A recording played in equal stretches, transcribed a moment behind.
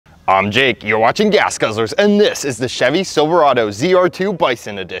I'm Jake, you're watching Gas Guzzlers, and this is the Chevy Silverado ZR2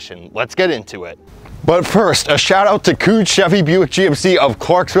 Bison edition. Let's get into it. But first, a shout out to Cooj Chevy Buick GMC of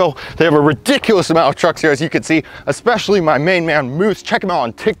Clarksville. They have a ridiculous amount of trucks here, as you can see, especially my main man, Moose. Check him out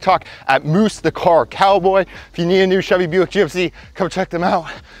on TikTok at Moose the Car Cowboy. If you need a new Chevy Buick GMC, come check them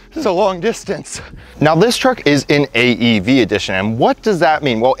out. This is a long distance. Now, this truck is in AEV edition, and what does that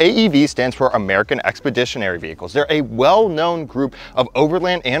mean? Well, AEV stands for American Expeditionary Vehicles. They're a well-known group of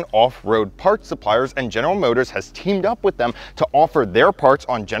overland and off-road parts suppliers, and General Motors has teamed up with them to offer their parts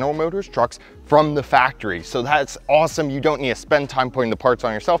on General Motors trucks from the factory. So that's awesome. You don't need to spend time putting the parts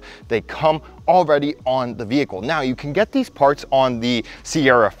on yourself. They come already on the vehicle. Now, you can get these parts on the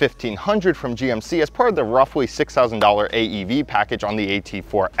Sierra 1500 from GMC as part of the roughly $6,000 AEV package on the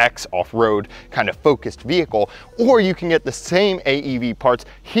AT4X off-road kind of focused vehicle, or you can get the same AEV parts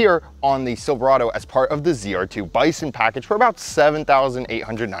here on the Silverado as part of the ZR2 Bison package for about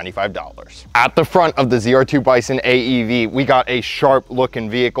 $7,895. At the front of the ZR2 Bison AEV, we got a sharp looking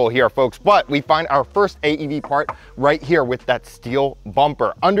vehicle here, folks, but we find our first AEV part right here with that steel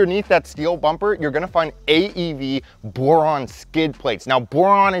bumper. Underneath that steel bumper, you're gonna find AEV boron skid plates. Now,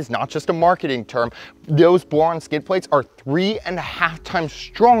 boron is not just a marketing term. Those boron skid plates are 3.5 times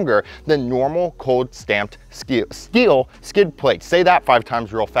stronger than normal cold stamped steel skid plates. Say that 5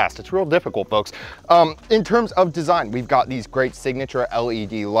 times real fast. It's real difficult, folks. In terms of design, we've got these great signature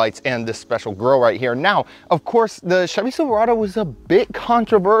LED lights and this special grille right here. Now, of course, the Chevy Silverado was a bit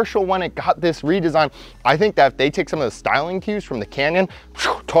controversial when it got this redesign. I think that if they take some of the styling cues from the Canyon,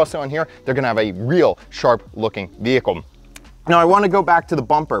 toss it on here, they're gonna have a real sharp looking vehicle. Now, I want to go back to the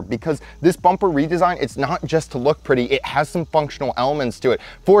bumper because this bumper redesign, it's not just to look pretty, it has some functional elements to it.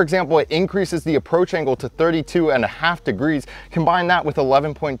 For example, it increases the approach angle to 32.5 degrees. Combine that with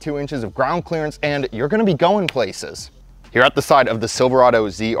 11.2 inches of ground clearance and you're going to be going places. Here at the side of the Silverado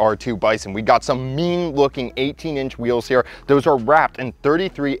ZR2 Bison, we got some mean looking 18-inch wheels here. Those are wrapped in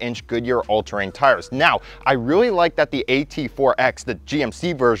 33-inch Goodyear all-terrain tires. Now, I really like that the AT4X, the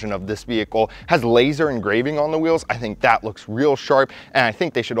GMC version of this vehicle, has laser engraving on the wheels. I think that looks real sharp, and I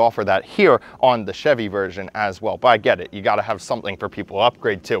think they should offer that here on the Chevy version as well. But I get it, you gotta have something for people to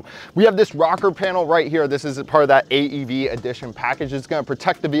upgrade to. We have this rocker panel right here. This is part of that AEV edition package. It's gonna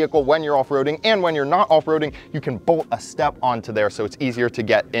protect the vehicle when you're off-roading, and when you're not off-roading, you can bolt a step onto there so it's easier to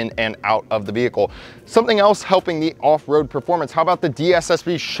get in and out of the vehicle. Something else helping the off-road performance, how about the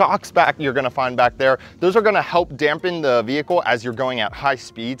DSSB shocks back you're gonna find back there? Those are gonna help dampen the vehicle as you're going at high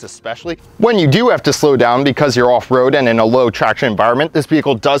speeds, especially when you do have to slow down because you're off-road and in a low traction environment. This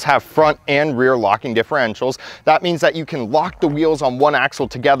vehicle does have front and rear locking differentials. That means that you can lock the wheels on one axle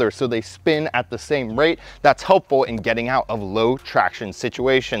together so they spin at the same rate. That's helpful in getting out of low traction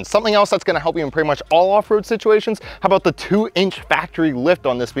situations. Something else that's gonna help you in pretty much all off-road situations, how about the 2-inch factory lift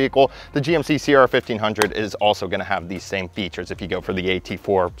on this vehicle? The GMC Sierra 1500 is also going to have these same features if you go for the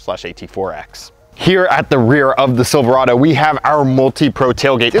AT4/AT4X. Here at the rear of the Silverado, we have our multi-pro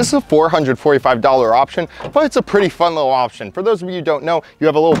tailgate. This is a $445 option, but it's a pretty fun little option. For those of you who don't know, you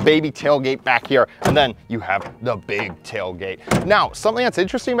have a little baby tailgate back here, and then you have the big tailgate. Now, something that's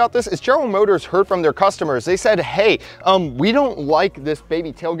interesting about this is General Motors heard from their customers. They said, hey, we don't like this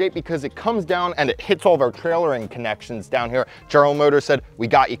baby tailgate because it comes down and it hits all of our trailering connections down here. General Motors said, we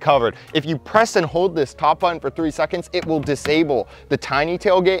got you covered. If you press and hold this top button for 3 seconds, it will disable the tiny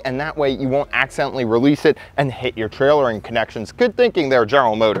tailgate, and that way you won't accidentally release it and hit your trailering connections. Good thinking there,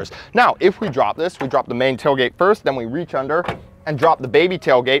 General Motors. Now, if we drop this, we drop the main tailgate first, then we reach under and drop the baby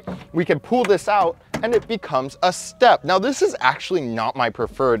tailgate. We can pull this out and it becomes a step. Now, this is actually not my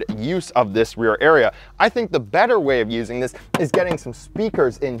preferred use of this rear area. I think the better way of using this is getting some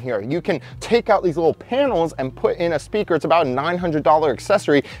speakers in here. You can take out these little panels and put in a speaker. It's about a $900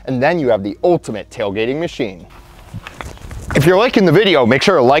 accessory, and then you have the ultimate tailgating machine. If you're liking the video, make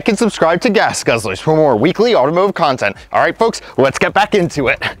sure to like and subscribe to Gas Guzzlers for more weekly automotive content. All right, folks, let's get back into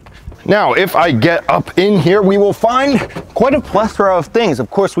it. Now, if I get up in here, we will find quite a plethora of things.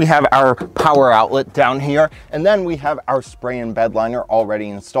 Of course, we have our power outlet down here, and then we have our spray and bed liner already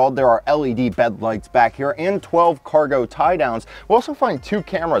installed. There are LED bed lights back here and 12 cargo tie downs. We'll also find 2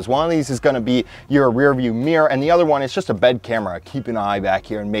 cameras. One of these is going to be your rear view mirror, and the other one is just a bed camera. Keep an eye back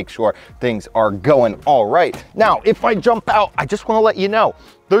here and make sure things are going all right. Now, if I jump out, I just want to let you know,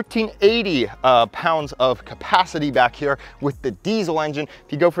 1380 pounds of capacity back here with the diesel engine.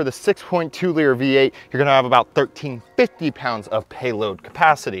 If you go for the 6.2 liter V8, you're gonna have about 1350 pounds of payload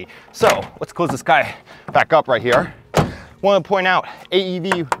capacity. So let's close this guy back up right here. Want to point out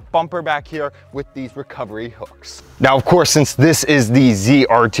AEV bumper back here with these recovery hooks. Now, of course, since this is the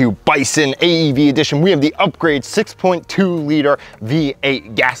ZR2 Bison AEV edition, we have the upgrade 6.2 liter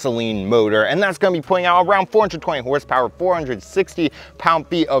V8 gasoline motor, and that's going to be putting out around 420 horsepower, 460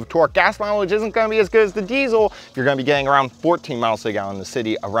 pound-feet of torque. Gas mileage isn't going to be as good as the diesel. You're going to be getting around 14 miles a gallon in the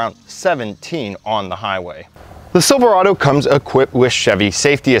city, around 17 on the highway. The Silverado comes equipped with Chevy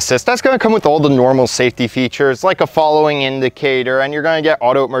Safety Assist. That's going to come with all the normal safety features like a following indicator, and you're going to get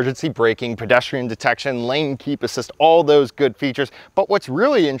auto emergency braking, pedestrian detection, lane keep assist, all those good features. But what's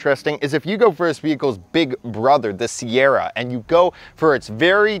really interesting is if you go for this vehicle's big brother, the Sierra, and you go for its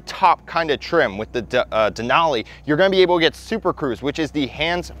very top kind of trim with the Denali, you're going to be able to get Super Cruise, which is the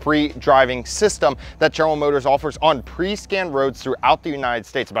hands-free driving system that General Motors offers on pre-scanned roads throughout the United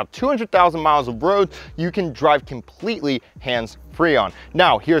States. About 200,000 miles of road you can drive completely hands-free on.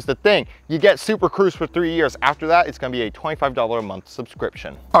 Now, here's the thing. You get Super Cruise for 3 years. After that, it's going to be a $25 a month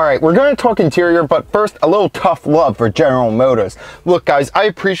subscription. All right, we're going to talk interior, but first, a little tough love for General Motors. Look, guys, I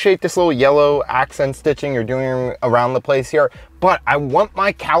appreciate this little yellow accent stitching you're doing around the place here, but I want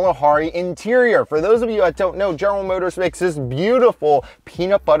my Kalahari interior. For those of you that don't know, General Motors makes this beautiful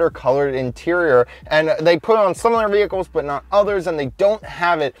peanut butter colored interior, and they put it on some of their vehicles, but not others, and they don't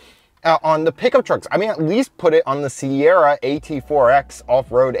have it on the pickup trucks. I mean, at least put it on the Sierra AT4X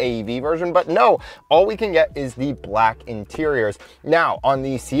off-road AEV version, but no, all we can get is the black interiors. Now, on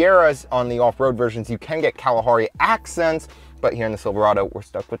the Sierras, on the off-road versions, you can get Kalahari accents, but here in the Silverado, we're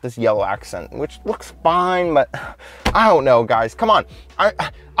stuck with this yellow accent, which looks fine, but I don't know, guys. Come on. I'm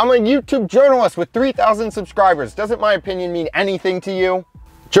a YouTube journalist with 3,000 subscribers. Doesn't my opinion mean anything to you?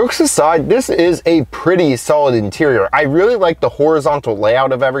 Jokes aside, this is a pretty solid interior. I really like the horizontal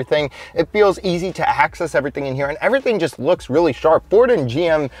layout of everything. It feels easy to access everything in here, and everything just looks really sharp. Ford and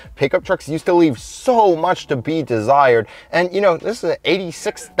GM pickup trucks used to leave so much to be desired. And you know, this is an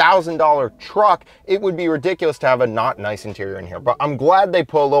 $86,000 truck. It would be ridiculous to have a not nice interior in here, but I'm glad they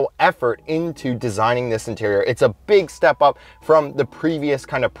put a little effort into designing this interior. It's a big step up from the previous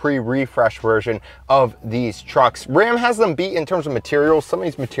kind of pre-refresh version of these trucks. Ram has them beat in terms of materials. Some of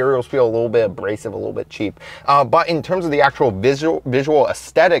these materials feel a little bit abrasive, a little bit cheap, but in terms of the actual visual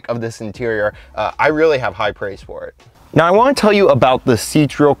aesthetic of this interior, I really have high praise for it. Now, I want to tell you about the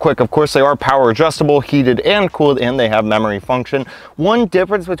seats real quick. Of course, they are power adjustable, heated and cooled, and they have memory function. One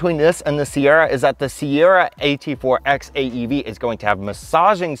difference between this and the Sierra is that the Sierra AT4X AEV is going to have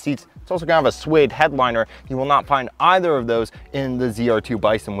massaging seats. It's also going to have a suede headliner. You will not find either of those in the ZR2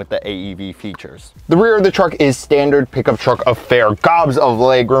 Bison with the AEV features. The rear of the truck is standard pickup truck affair. Gobs of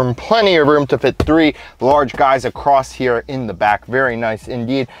legroom, plenty of room to fit 3 large guys across here in the back. Very nice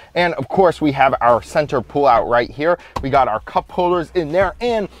indeed. And of course, we have our center pull-out right here. We got our cup holders in there,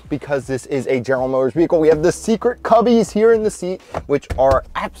 and because this is a General Motors vehicle, we have the secret cubbies here in the seat, which are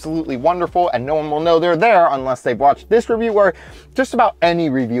absolutely wonderful, and no one will know they're there unless they've watched this review or just about any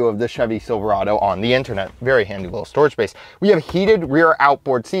review of the Chevy Silverado on the internet. Very handy little storage space. We have heated rear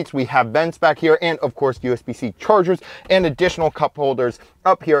outboard seats. We have vents back here, and of course USB-C chargers and additional cup holders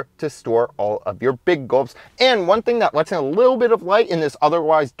up here to store all of your big gulps. And one thing that lets in a little bit of light in this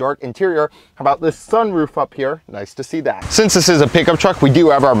otherwise dark interior, how about this sunroof up here? Nice to see that. Since this is a pickup truck, we do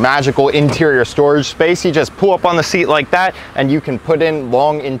have our magical interior storage space. You just pull up on the seat like that, and you can put in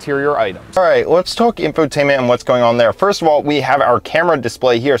long interior items. All right, let's talk infotainment and what's going on there. First of all, we have our camera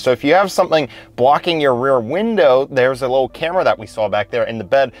display here. So if you have something blocking your rear window, there's a little camera that we saw back there in the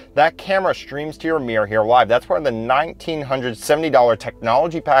bed. That camera streams to your mirror here live. That's part of the $1,970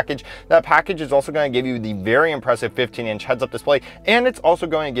 technology package. That package is also going to give you the very impressive 15-inch heads-up display, and it's also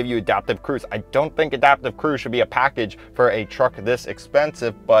going to give you adaptive cruise. I don't think adaptive cruise should be a package for a truck this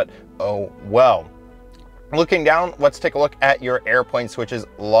expensive, but oh well. Looking down, let's take a look at your airplane switches.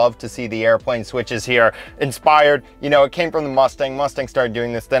 Love to see the airplane switches here. Inspired, you know, it came from the Mustang. Mustang started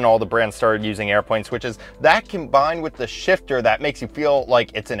doing this, then all the brands started using airplane switches. That combined with the shifter that makes you feel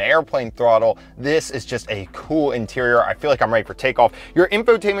like it's an airplane throttle, this is just a cool interior. I feel like I'm ready for takeoff. Your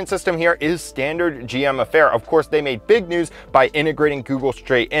infotainment system here is standard GM affair. Of course, they made big news by integrating Google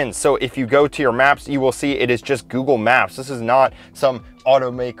straight in. So if you go to your maps, you will see it is just Google Maps. This is not some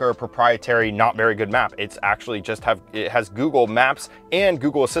automaker proprietary not very good map. It's actually just it has Google Maps and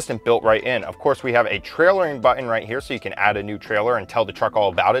Google Assistant built right in. Of course, we have a trailering button right here, so you can add a new trailer and tell the truck all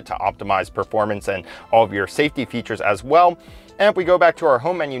about it to optimize performance and all of your safety features as well. And if we go back to our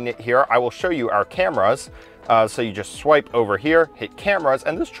home menu here, I will show you our cameras. So you just swipe over here, hit cameras,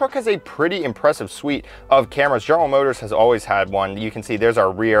 and this truck has a pretty impressive suite of cameras. General Motors has always had one. You can see there's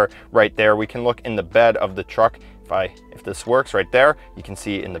our rear right there. We can look in the bed of the truck. If if this works right there, you can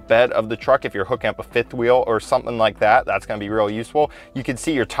see in the bed of the truck, if you're hooking up a fifth wheel or something like that, that's going to be real useful. You can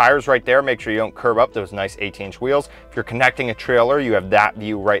see your tires right there. Make sure you don't curve up those nice 18-inch wheels. If you're connecting a trailer, you have that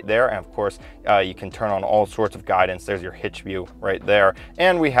view right there. And of course, you can turn on all sorts of guidance. There's your hitch view right there.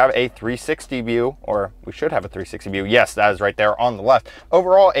 And we have a 360 view, or we should have a 360 view. Yes, that is right there on the left.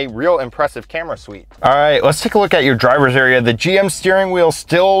 Overall, a real impressive camera suite. All right, let's take a look at your driver's area. The GM steering wheel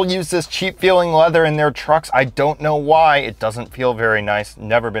still use this cheap feeling leather in their trucks. I don't know why. It doesn't feel very nice.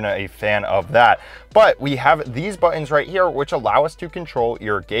 Never been a fan of that. But we have these buttons right here, which allow us to control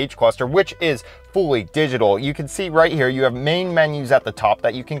your gauge cluster, which is fully digital. You can see right here, you have main menus at the top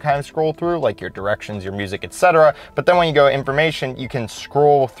that you can kind of scroll through, like your directions, your music, etc. But then when you go information, you can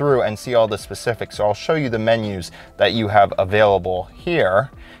scroll through and see all the specifics. So I'll show you the menus that you have available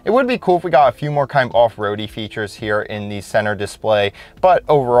here. It would be cool if we got a few more kind of off-roady features here in the center display, but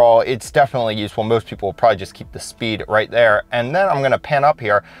overall, it's definitely useful. Most people will probably just keep the speed right there. And then I'm gonna pan up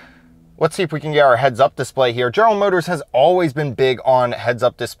here. Let's see if we can get our heads-up display here. General Motors has always been big on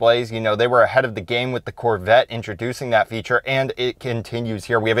heads-up displays. You know, they were ahead of the game with the Corvette introducing that feature, and it continues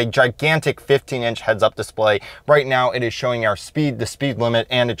here. We have a gigantic 15-inch heads-up display. Right now, it is showing our speed, the speed limit,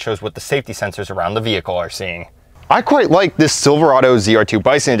 and it shows what the safety sensors around the vehicle are seeing. I quite like this Silverado ZR2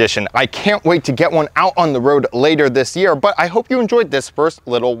 Bison Edition. I can't wait to get one out on the road later this year, but I hope you enjoyed this first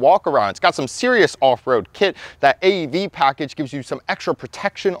little walk around. It's got some serious off-road kit. That AEV package gives you some extra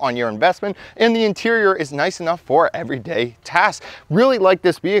protection on your investment, and the interior is nice enough for everyday tasks. Really like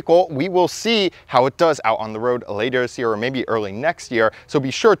this vehicle. We will see how it does out on the road later this year or maybe early next year. So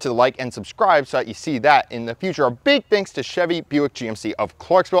be sure to like and subscribe so that you see that in the future. A big thanks to Chevy Buick GMC of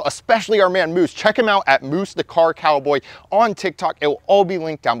Clarksville, especially our man Moose. Check him out at Moose the Car Cowboy on TikTok. It will all be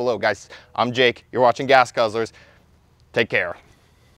linked down below, guys. I'm Jake. You're watching Gas Guzzlers. Take care.